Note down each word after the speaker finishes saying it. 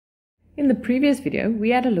In the previous video, we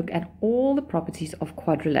had a look at all the properties of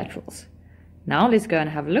quadrilaterals. Now let's go and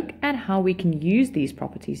have a look at how we can use these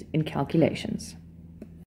properties in calculations.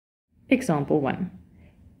 Example 1.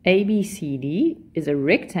 ABCD is a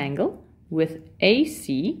rectangle with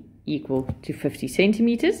AC equal to 50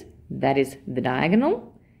 centimeters, that is the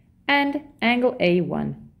diagonal, and angle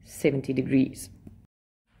A1 70 degrees.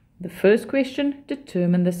 The first question,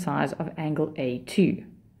 determine the size of angle A2.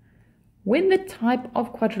 When the type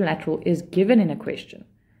of quadrilateral is given in a question,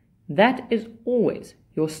 that is always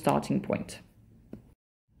your starting point.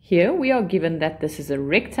 Here we are given that this is a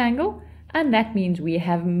rectangle, and that means we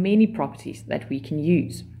have many properties that we can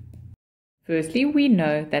use. Firstly, we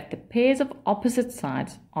know that the pairs of opposite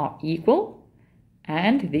sides are equal,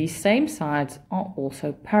 and these same sides are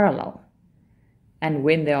also parallel. And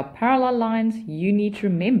when there are parallel lines, you need to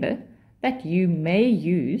remember that you may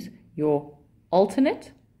use your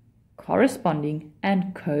alternate, corresponding,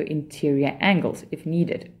 and co-interior angles if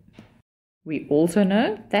needed. We also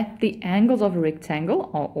know that the angles of a rectangle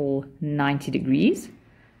are all 90 degrees,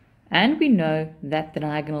 and we know that the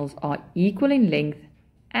diagonals are equal in length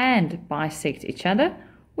and bisect each other,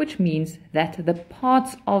 which means that the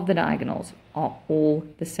parts of the diagonals are all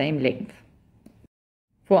the same length.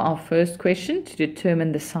 For our first question, to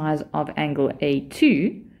determine the size of angle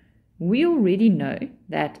A2, we already know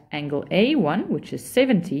that angle A1, which is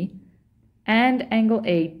 70, and angle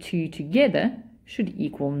A2 together should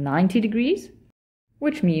equal 90 degrees,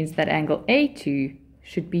 which means that angle A2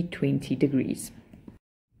 should be 20 degrees.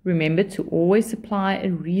 Remember to always supply a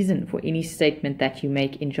reason for any statement that you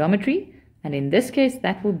make in geometry, and in this case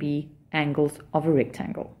that will be angles of a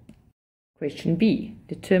rectangle. Question B.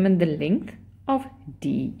 Determine the length of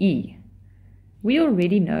DE. We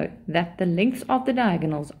already know that the lengths of the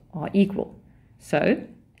diagonals are equal. So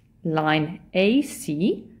line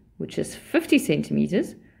AC, which is 50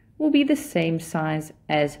 centimeters, will be the same size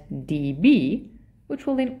as DB, which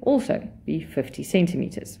will then also be 50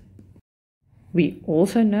 centimeters. We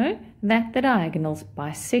also know that the diagonals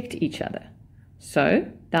bisect each other. So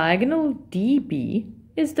diagonal DB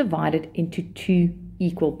is divided into two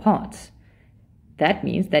equal parts. That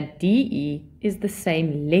means that DE is the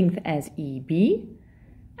same length as EB,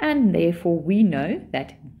 and therefore we know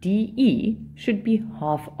that DE should be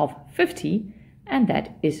half of 50, and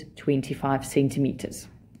that is 25 centimeters.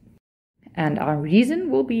 And our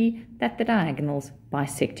reason will be that the diagonals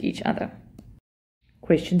bisect each other.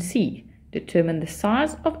 Question C. Determine the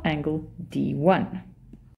size of angle D1.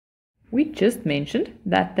 We just mentioned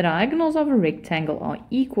that the diagonals of a rectangle are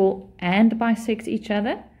equal and bisect each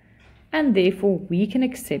other, and therefore we can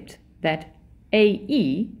accept that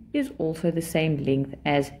AE is also the same length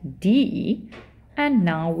as DE, and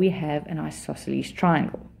now we have an isosceles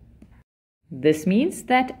triangle. This means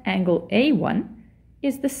that angle A1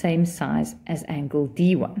 is the same size as angle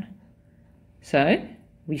D1. So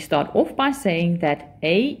we start off by saying that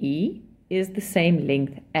AE is the same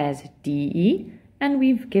length as DE, and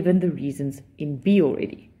we've given the reasons in B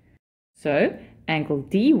already. So angle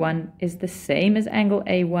D1 is the same as angle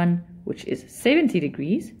A1, which is 70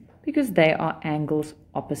 degrees, because they are angles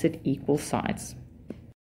opposite equal sides.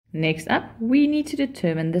 Next up, we need to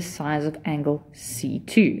determine the size of angle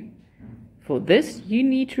C2. For this, you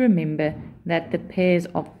need to remember that the pairs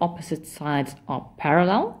of opposite sides are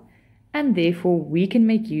parallel, and therefore we can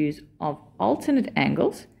make use of alternate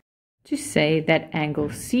angles to say that angle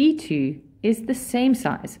C2 is the same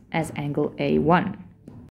size as angle A1.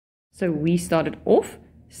 So we started off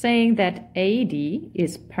saying that AD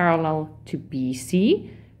is parallel to BC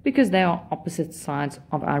because they are opposite sides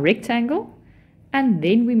of our rectangle, and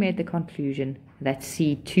then we made the conclusion that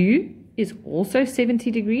C2 is also 70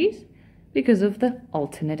 degrees because of the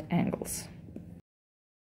alternate angles.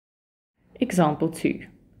 Example 2.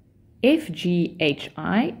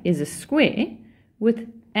 FGHI is a square with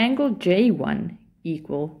angle J1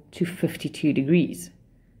 equal to 52 degrees.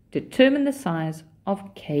 Determine the size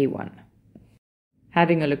of K1.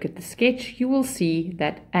 Having a look at the sketch, you will see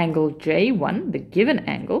that angle J1, the given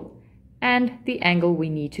angle, and the angle we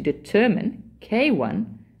need to determine, K1,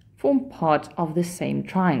 form part of the same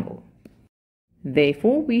triangle.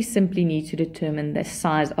 Therefore, we simply need to determine the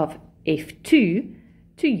size of F2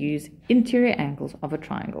 to use interior angles of a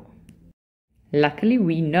triangle. Luckily,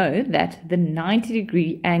 we know that the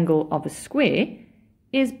 90-degree angle of a square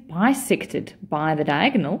is bisected by the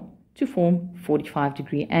diagonal to form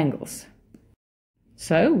 45-degree angles.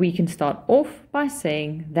 So we can start off by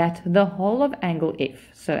saying that the whole of angle F,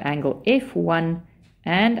 so angle F1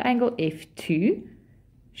 and angle F2,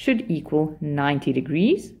 should equal 90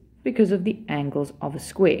 degrees because of the angles of a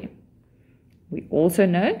square. We also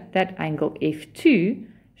know that angle F2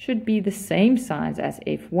 should be the same size as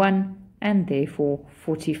F1 and therefore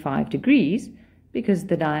 45 degrees because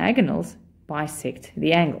the diagonals bisect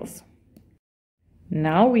the angles.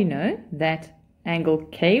 Now we know that angle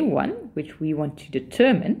K1, which we want to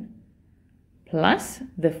determine, plus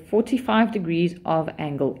the 45 degrees of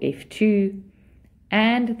angle F2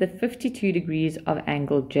 and the 52 degrees of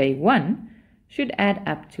angle J1 should add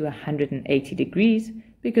up to 180 degrees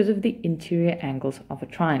because of the interior angles of a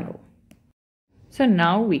triangle. So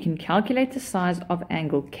now we can calculate the size of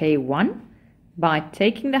angle K1 by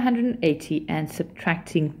taking the 180 and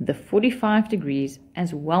subtracting the 45 degrees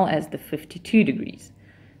as well as the 52 degrees.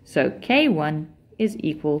 So K1 is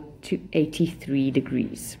equal to 83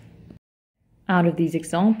 degrees. Out of these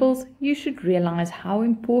examples, you should realize how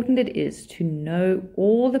important it is to know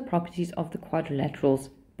all the properties of the quadrilaterals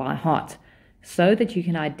by heart, so that you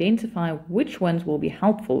can identify which ones will be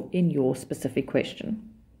helpful in your specific question.